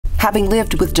Having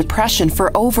lived with depression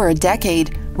for over a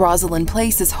decade, Rosalind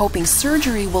Place is hoping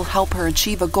surgery will help her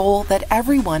achieve a goal that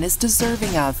everyone is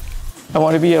deserving of. I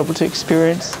want to be able to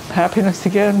experience happiness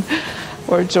again,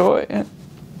 or joy.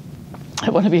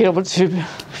 I want to be able to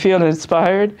feel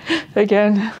inspired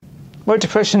again. What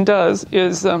depression does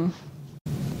is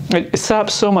it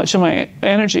saps so much of my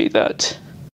energy that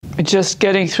just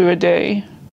getting through a day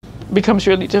becomes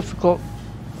really difficult.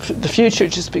 The future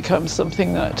just becomes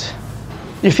something that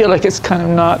you feel like it's kind of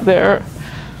not there.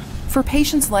 For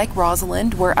patients like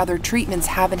Rosalind, where other treatments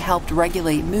haven't helped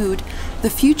regulate mood, the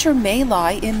future may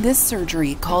lie in this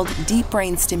surgery called deep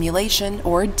brain stimulation,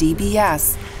 or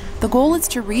DBS. The goal is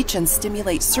to reach and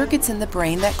stimulate circuits in the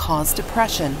brain that cause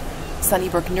depression.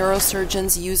 Sunnybrook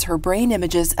neurosurgeons use her brain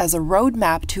images as a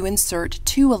roadmap to insert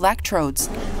 2 electrodes.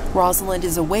 Rosalind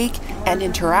is awake and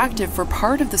interactive for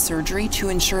part of the surgery to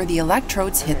ensure the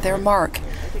electrodes hit their mark.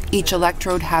 Each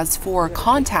electrode has 4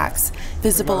 contacts,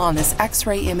 visible on this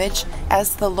X-ray image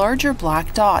as the larger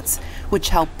black dots, which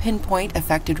help pinpoint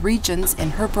affected regions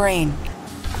in her brain.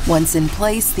 Once in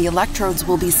place, the electrodes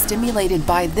will be stimulated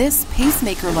by this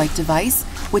pacemaker-like device,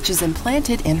 which is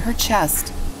implanted in her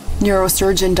chest.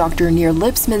 Neurosurgeon Dr. Neer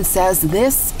Lipsman says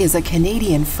this is a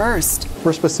Canadian first.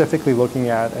 We're specifically looking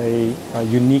at a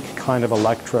unique kind of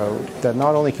electrode that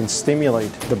not only can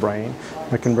stimulate the brain,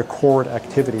 but can record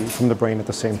activity from the brain at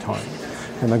the same time.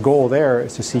 And the goal there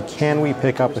is to see, can we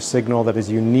pick up a signal that is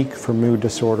unique for mood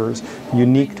disorders,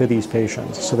 unique to these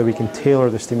patients, so that we can tailor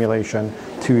the stimulation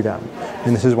to them.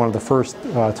 And this is one of the first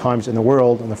times in the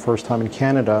world, and the first time in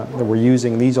Canada, that we're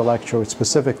using these electrodes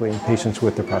specifically in patients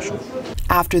with depression.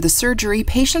 After the surgery,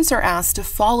 patients are asked to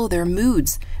follow their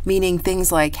moods, meaning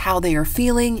things like how they are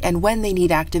feeling and when they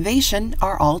need activation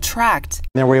are all tracked.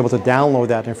 Then we're able to download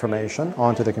that information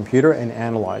onto the computer and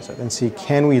analyze it and see,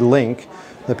 can we link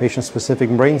the patient's specific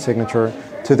brain signature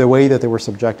to the way that they were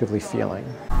subjectively feeling.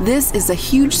 This is a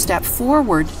huge step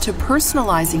forward to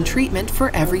personalizing treatment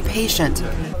for every patient.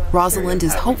 Rosalind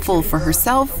is hopeful for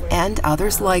herself and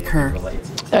others like her.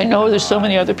 I know there's so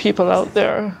many other people out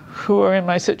there who are in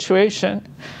my situation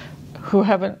who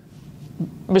haven't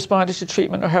responded to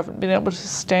treatment or haven't been able to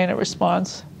sustain a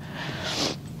response,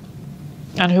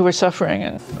 and who are suffering.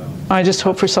 And I just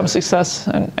hope for some success,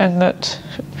 and that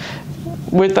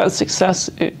with that success,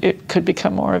 it could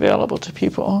become more available to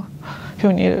people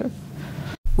who need it.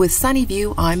 With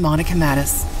Sunnyview, I'm Monica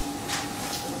Matys.